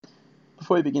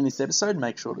Before we begin this episode,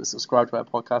 make sure to subscribe to our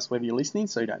podcast wherever you're listening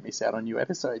so you don't miss out on new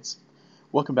episodes.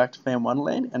 Welcome back to Fan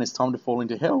Wonderland, and it's time to fall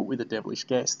into hell with a devilish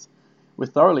guest. We're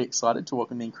thoroughly excited to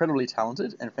welcome the incredibly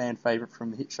talented and fan favourite from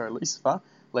the hit show Lucifer,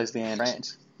 Lesley-Ann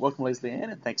Brandt. Welcome,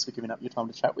 Lesley-Ann, and thanks for giving up your time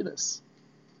to chat with us.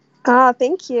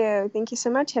 Thank you. Thank you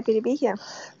so much. Happy to be here.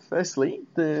 Firstly,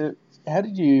 how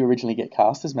did you originally get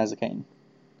cast as Mazikeen?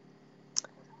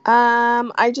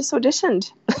 I just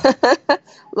auditioned.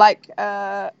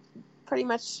 Pretty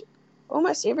much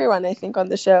almost everyone, I think, on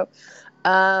the show.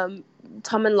 Tom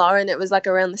and Lauren, it was like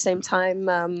around the same time,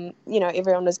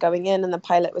 everyone was going in and the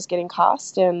pilot was getting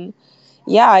cast. And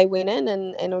yeah, I went in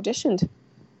and auditioned.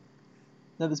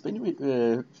 Now, there's been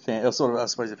a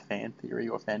fan theory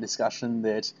or fan discussion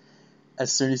that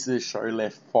as soon as the show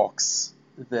left Fox,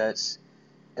 that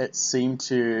it seemed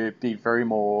to be very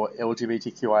more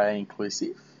LGBTQIA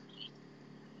inclusive.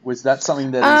 Was that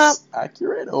something that is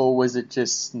accurate, or was it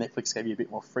just Netflix gave you a bit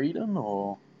more freedom,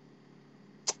 or...?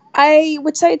 I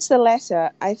would say it's the latter.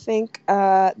 I think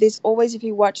there's always, if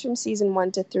you watch from season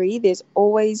 1 to 3, there's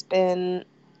always been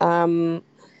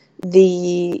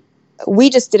we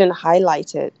just didn't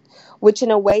highlight it, which in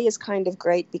a way is kind of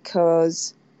great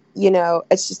because,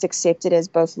 it's just accepted as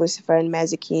both Lucifer and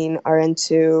Mazikeen are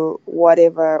into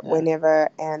whatever, whenever,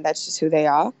 and that's just who they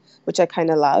are, which I kind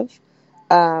of love.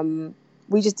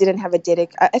 We just didn't have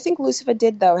I think Lucifer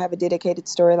did, though, have a dedicated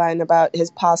storyline about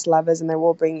his past lovers, and they were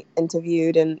all being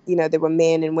interviewed, and, there were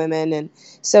men and women, and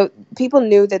so people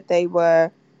knew that they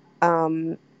were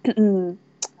bisexual.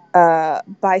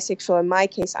 In my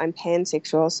case, I'm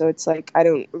pansexual, so it's like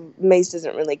Maze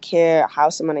doesn't really care how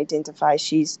someone identifies.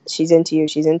 She's into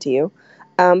you.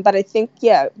 But I think,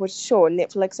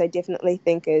 Netflix, I definitely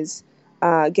think, is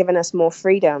given us more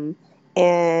freedom.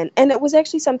 And it was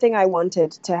actually something I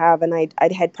wanted to have, and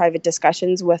I'd had private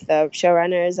discussions with the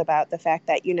showrunners about the fact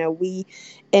that, even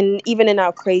in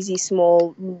our crazy,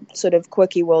 small, sort of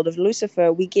quirky world of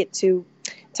Lucifer, we get to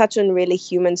touch on really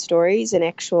human stories and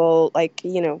actual,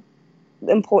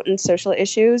 important social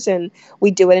issues, and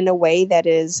we do it in a way that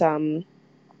is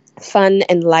fun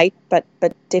and light, but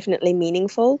definitely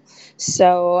meaningful.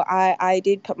 So I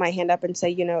did put my hand up and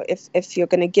say, if you're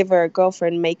going to give her a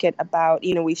girlfriend, make it about,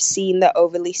 we've seen the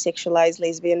overly sexualized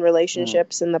lesbian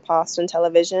relationships in the past on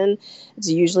television. It's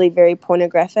usually very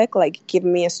pornographic. Like, give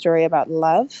me a story about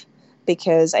love,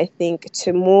 because I think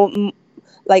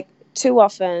too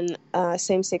often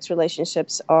same-sex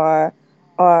relationships are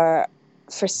for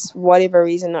whatever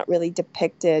reason not really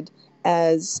depicted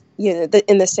as,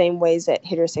 in the same ways that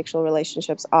heterosexual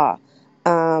relationships are.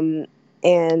 So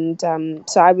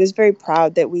I was very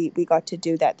proud that we got to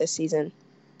do that this season.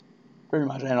 Very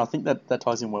much, and I think that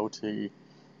ties in well to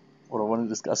what I wanted to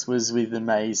discuss was with the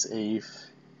Maze Eve,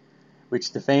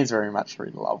 which the fans very much are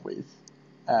in love with.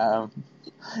 I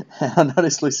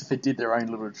noticed Lucifer did their own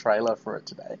little trailer for it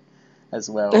today as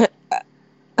well.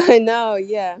 I know,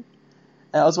 yeah.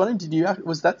 And I was wondering,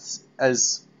 was that,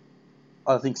 as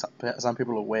I think some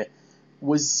people are aware,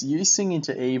 was you singing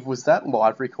to Eve, was that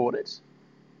live recorded?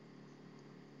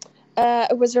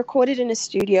 It was recorded in a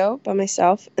studio by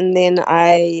myself, and then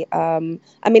I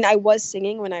was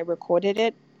singing when I recorded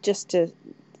it, just to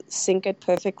sync it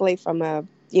perfectly from a,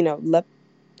 lip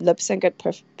sync it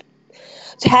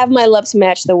to have my lips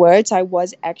match the words. I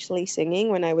was actually singing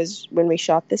when we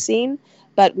shot the scene,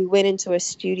 but we went into a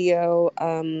studio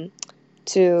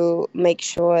to make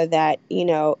sure that,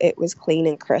 it was clean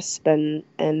and crisp, and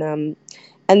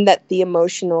that the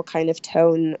emotional kind of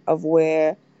tone of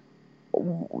where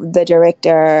the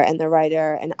director and the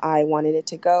writer and I wanted it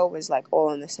to go was like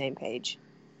all on the same page.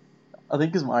 I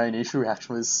think because my initial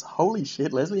reaction was, holy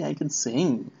shit, Lesley-Ann can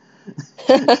sing.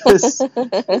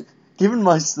 Given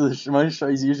most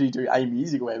shows usually do a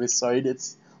musical episode,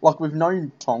 it's like we've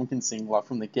known Tom can sing like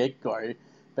from the get-go,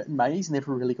 but May's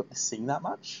never really got to sing that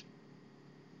much.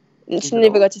 She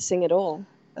never got to sing at all.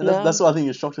 And that's what I think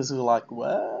it shocked us. We were like,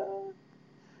 what?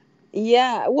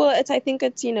 Yeah, well, I think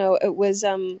it's, it was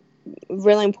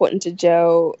really important to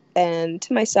Joe and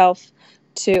to myself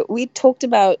we talked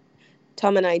about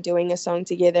Tom and I doing a song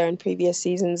together in previous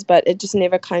seasons, but it just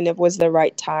never kind of was the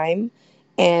right time.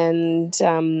 And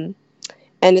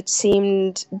it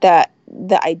seemed that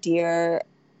the idea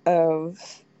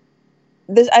of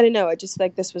this, I don't know, I just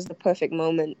like this was the perfect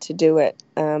moment to do it.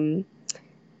 And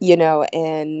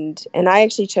I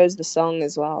actually chose the song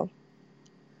as well.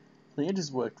 I think it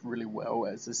just worked really well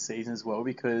as a season as well,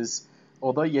 because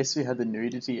although, yes, we had the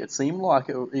nudity, it seemed like,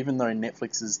 even though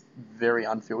Netflix is very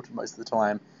unfiltered most of the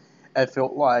time, it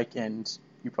felt like, and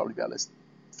you'll probably be able to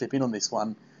step in on this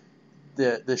one,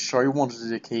 the show wanted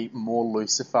to keep more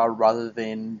Lucifer rather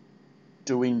than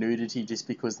doing nudity just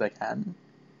because they can,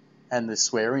 and the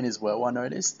swearing as well. I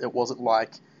noticed it wasn't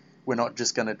like we're not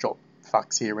just going to drop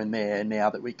fucks here and there now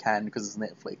that we can because it's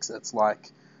Netflix. It's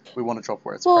like we want to drop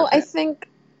where it's Well, appropriate.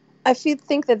 I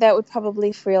think that would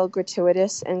probably feel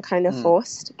gratuitous and kind of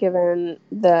forced, given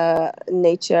the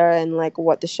nature and like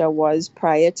what the show was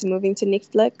prior to moving to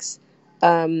Netflix.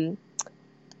 I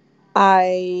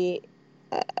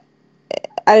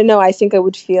don't know. I think it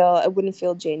wouldn't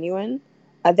feel genuine.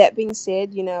 That being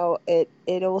said,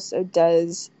 it also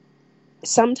does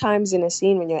sometimes in a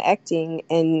scene when you're acting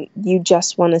and you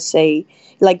just want to say,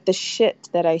 like the shit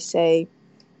that I say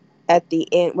at the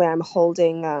end where I'm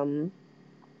holding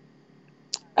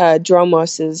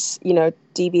Dromos's,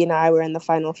 DB and I were in the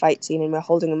final fight scene and we're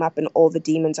holding him up and all the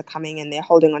demons are coming and they're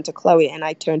holding onto Chloe and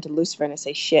I turn to Lucifer and I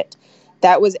say shit.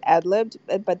 That was ad-libbed,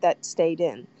 but that stayed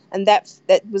in. And that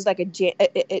was like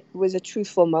it was a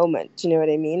truthful moment, do you know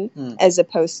what I mean? As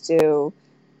opposed to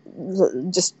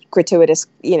just gratuitous,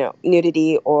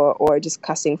 nudity or just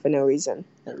cussing for no reason.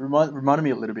 It reminded me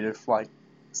a little bit of like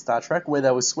Star Trek, where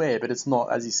they would swear, but it's not,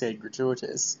 as you said,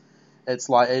 gratuitous. It's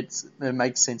like it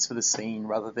makes sense for the scene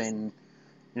rather than,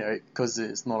 because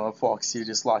it's not on Fox, you're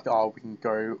just like, oh, we can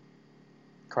go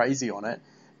crazy on it.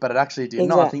 But it actually did.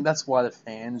 Exactly. No, I think that's why the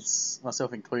fans,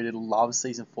 myself included, love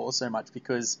season 4 so much,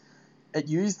 because it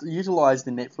utilized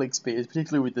the Netflix bit,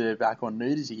 particularly with the back on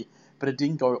nudity, but it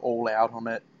didn't go all out on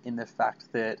it in the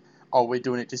fact that, oh, we're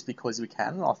doing it just because we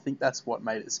can. And I think that's what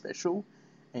made it special,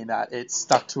 in that it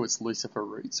stuck to its Lucifer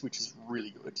roots, which is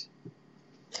really good.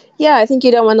 Yeah, I think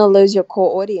you don't want to lose your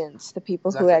core audience, the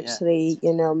people who Exactly,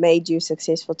 actually, made you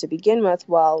successful to begin with,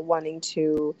 while wanting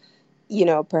to,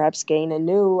 perhaps gain a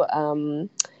new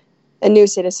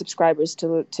set of subscribers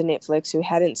to Netflix who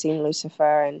hadn't seen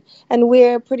Lucifer, and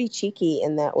we're pretty cheeky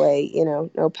in that way,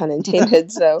 no pun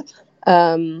intended. So,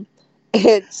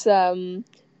 it's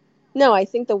no, I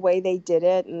think the way they did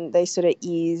it and they sort of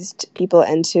eased people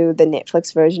into the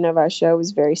Netflix version of our show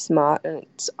was very smart, and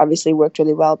it's obviously worked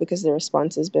really well because the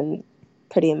response has been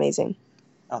pretty amazing.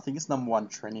 I think it's number 1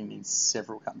 trending in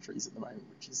several countries at the moment,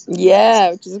 which is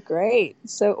amazing. Which is great.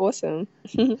 It's so awesome.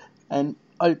 And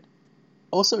I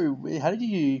also, how did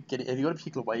you get it? Have you got a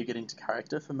particular way you get into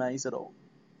character for Maze at all?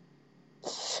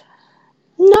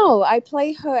 No, I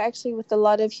play her actually with a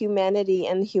lot of humanity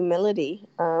and humility.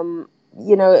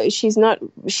 She's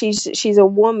a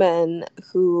woman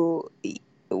who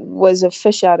was a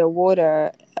fish out of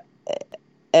water,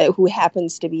 who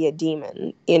happens to be a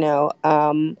demon.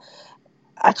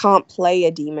 I can't play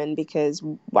a demon because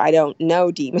I don't know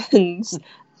demons.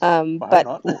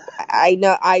 But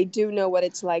I do know what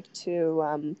it's like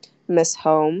to miss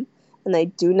home. And I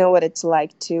do know what it's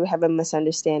like to have a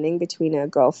misunderstanding between a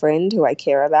girlfriend who I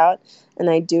care about. And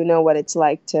I do know what it's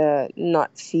like to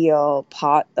not feel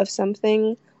part of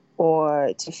something,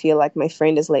 or to feel like my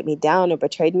friend has let me down or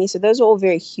betrayed me. So those are all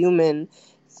very human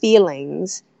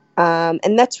feelings.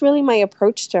 And that's really my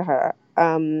approach to her.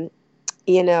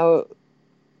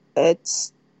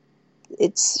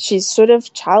 She's sort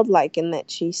of childlike in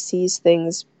that she sees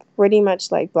things pretty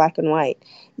much like black and white,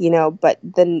 but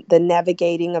the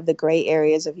navigating of the gray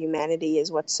areas of humanity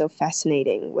is what's so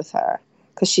fascinating with her,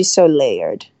 because she's so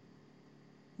layered.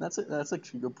 That's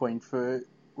actually a good point.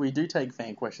 We do take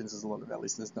fan questions, as a lot of our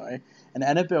listeners know. And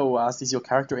Annabelle asked, is your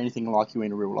character anything like you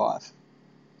in real life?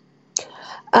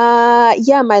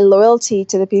 Yeah, my loyalty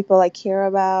to the people I care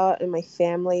about and my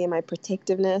family and my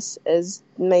protectiveness is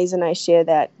Maze, and I share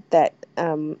that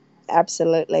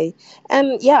absolutely.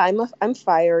 And yeah, I'm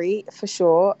fiery for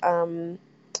sure.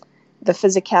 The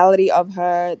physicality of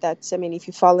her, if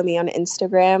you follow me on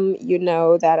Instagram, you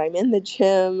know that I'm in the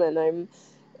gym and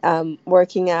I'm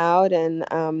working out, and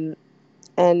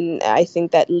I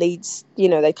think that leads,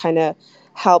 that kind of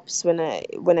helps when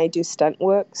I do stunt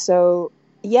work. So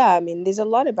yeah, there's a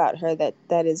lot about her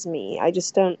that is me. I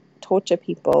just don't torture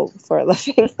people for a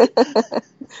living.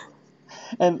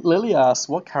 And Lily asks,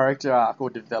 what character arc or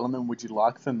development would you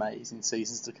like for Maze in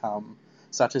seasons to come,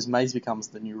 such as Maze becomes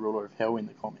the new ruler of hell in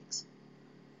the comics?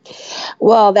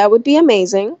 Well, that would be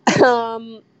amazing.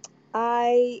 I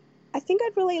think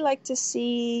I'd really like to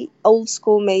see old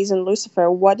school Maze and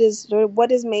Lucifer. What does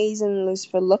Maze and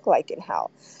Lucifer look like in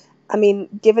hell?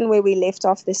 Given where we left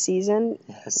off this season,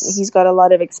 yes, he's got a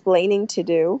lot of explaining to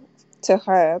do to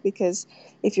her, because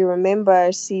if you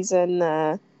remember season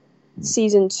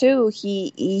 2,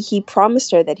 he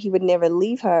promised her that he would never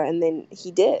leave her, and then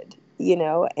he did,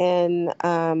 and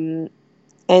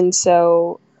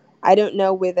so I don't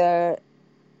know whether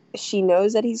she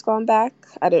knows that he's gone back.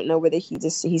 I don't know whether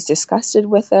he's disgusted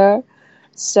with her.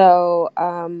 So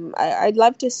I'd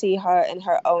love to see her in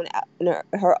her own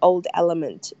her old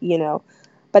element,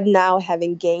 but now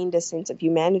having gained a sense of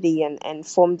humanity and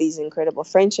formed these incredible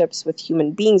friendships with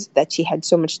human beings that she had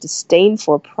so much disdain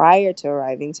for prior to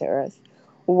arriving to Earth.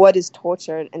 What is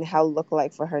torture and how look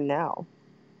like for her now?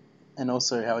 And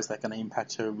also, how is that going to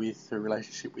impact her with her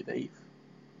relationship with Eve?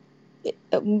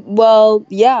 Well,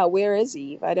 yeah, where is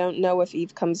Eve? I don't know if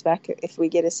Eve comes back if we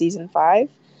get a season 5.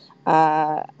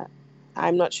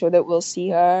 I'm not sure that we'll see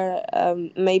her.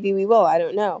 Maybe we will. I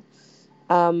don't know.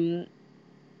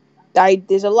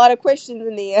 There's a lot of questions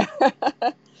in the air.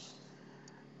 I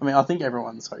mean, I think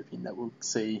everyone's hoping that we'll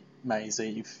see May's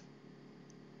Eve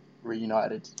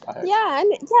reunited. I hope. Yeah,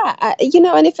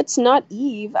 and if it's not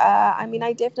Eve, I mean,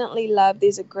 I definitely love.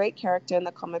 There's a great character in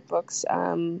the comic books,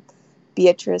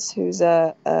 Beatrice,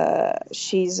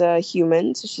 she's a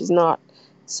human, so she's not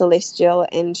celestial,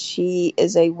 and she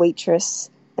is a waitress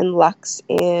in Lux.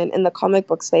 And in the comic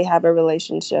books, they have a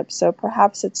relationship, so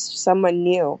perhaps it's someone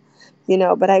new,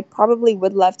 But I probably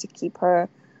would love to keep her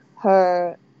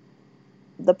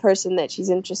the person that she's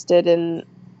interested in.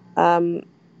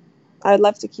 I'd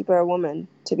love to keep her a woman,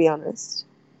 to be honest.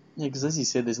 Yeah, because as you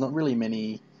said, there's not really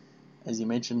many, as you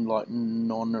mentioned, like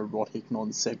non-erotic,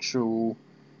 non-sexual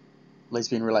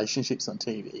lesbian relationships on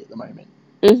TV at the moment.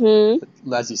 Mm-hmm.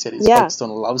 But as you said, it's focused on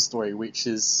a love story, which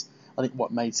is, I think,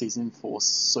 what made season 4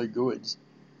 so good,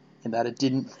 in that it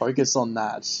didn't focus on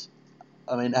that.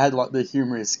 I mean, it had like the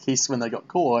humorous kiss when they got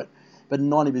caught, but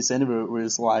 90% of it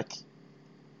was like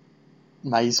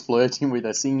May's flirting with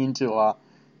her, singing to her,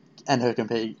 and her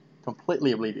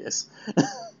completely oblivious.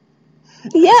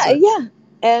 Yeah.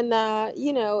 And,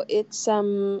 it's,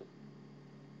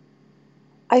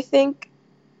 I think,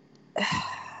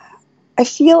 I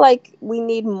feel like we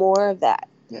need more of that.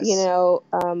 Yes.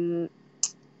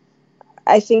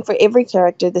 I think for every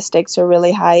character, the stakes are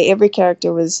really high. Every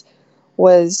character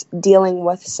was dealing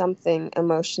with something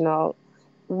emotional,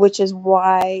 which is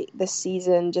why the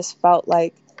season just felt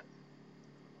like,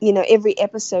 every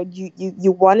episode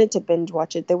you wanted to binge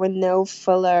watch it. There were no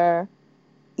filler,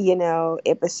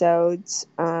 episodes,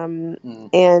 and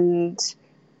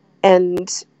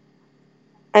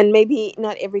maybe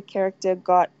not every character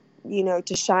got,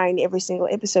 to shine every single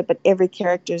episode, but every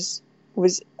character's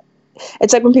was.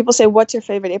 It's like when people say, "What's your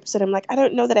favorite episode?" I'm like, I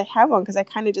don't know that I have one, because I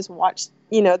kind of just watched.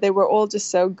 They were all just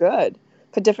so good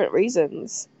for different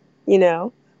reasons.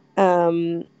 But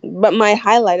my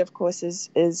highlight, of course,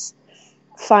 is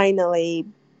finally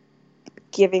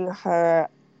giving her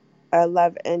a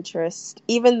love interest,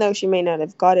 even though she may not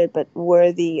have got it, but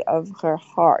worthy of her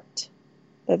heart,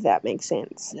 if that makes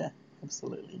sense. Yeah,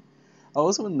 absolutely. I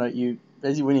also want to note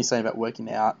when you're saying about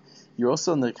working out, you're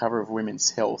also on the cover of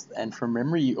Women's Health, and from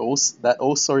memory, that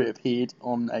also appeared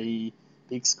on a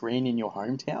big screen in your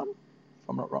hometown, if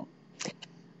I'm not wrong.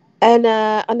 And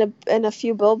on a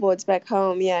few billboards back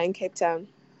home, in Cape Town.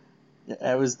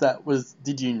 Yeah,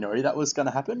 did you know that was going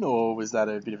to happen, or was that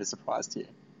a bit of a surprise to you?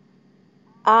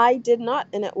 I did not,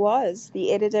 and it was.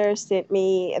 The editor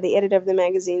of the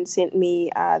magazine sent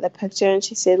me the picture, and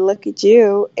she said, "Look at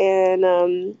you,"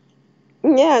 and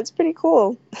it's pretty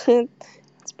cool.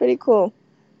 It's pretty cool.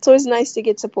 It's always nice to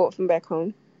get support from back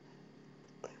home.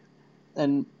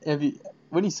 And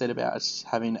when you said about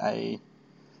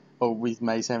with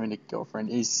Maze having a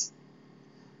girlfriend,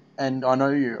 and I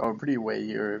know I'm pretty aware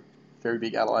you're a very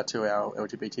big ally to our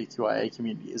LGBTQIA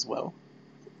community as well.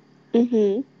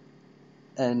 Mm-hmm.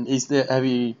 And have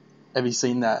you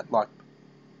seen that, like,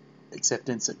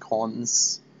 acceptance at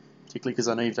cons, particularly because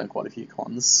I know you've done quite a few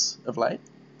cons of late?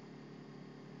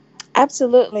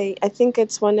 Absolutely. I think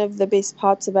it's one of the best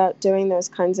parts about doing those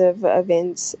kinds of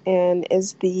events, and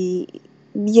is the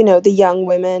young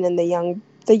women and the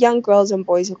young girls and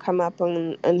boys who come up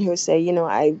and who say,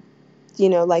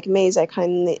 like Maze,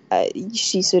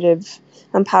 she sort of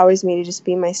empowers me to just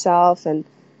be myself, and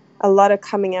a lot of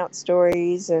coming out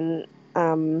stories, and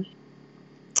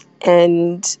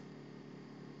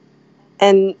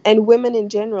women in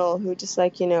general who just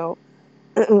like,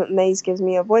 Maze gives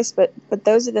me a voice, but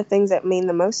those are the things that mean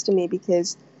the most to me,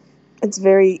 because it's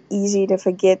very easy to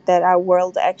forget that our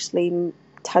world actually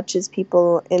touches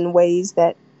people in ways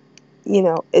that,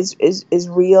 is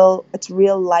real. It's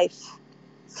real life,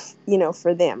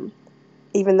 for them.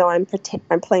 Even though I'm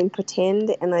playing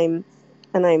pretend, and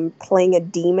I'm playing a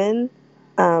demon,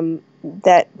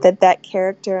 that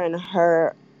character and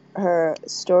her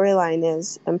storyline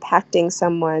is impacting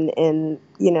someone in,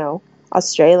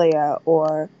 Australia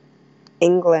or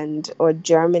England or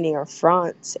Germany or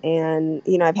France. And,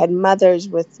 I've had mothers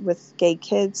with gay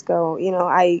kids go,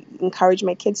 I encourage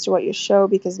my kids to watch your show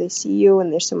because they see you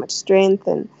and there's so much strength,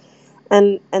 and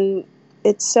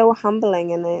it's so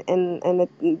humbling, and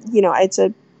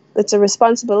it, it's a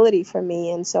responsibility for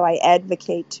me. And so I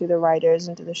advocate to the writers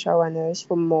and to the showrunners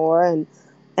for more,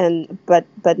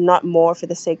 but not more for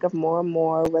the sake of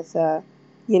more with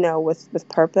with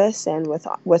purpose and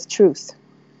with truth.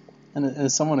 And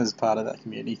as someone who's part of that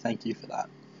community, thank you for that.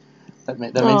 That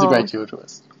means a great deal to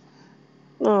us.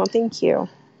 Oh, thank you.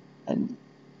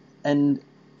 And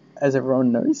as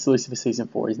everyone knows, Lucifer Season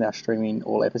 4 is now streaming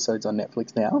all episodes on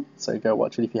Netflix now, so go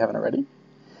watch it if you haven't already.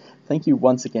 Thank you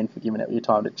once again for giving up your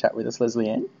time to chat with us,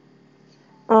 Lesley-Ann.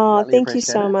 Oh, Really thank you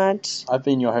so much. I've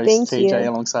been your host, Thank TJ, you.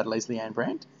 alongside Lesley-Ann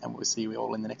Brandt, and we'll see you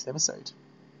all in the next episode.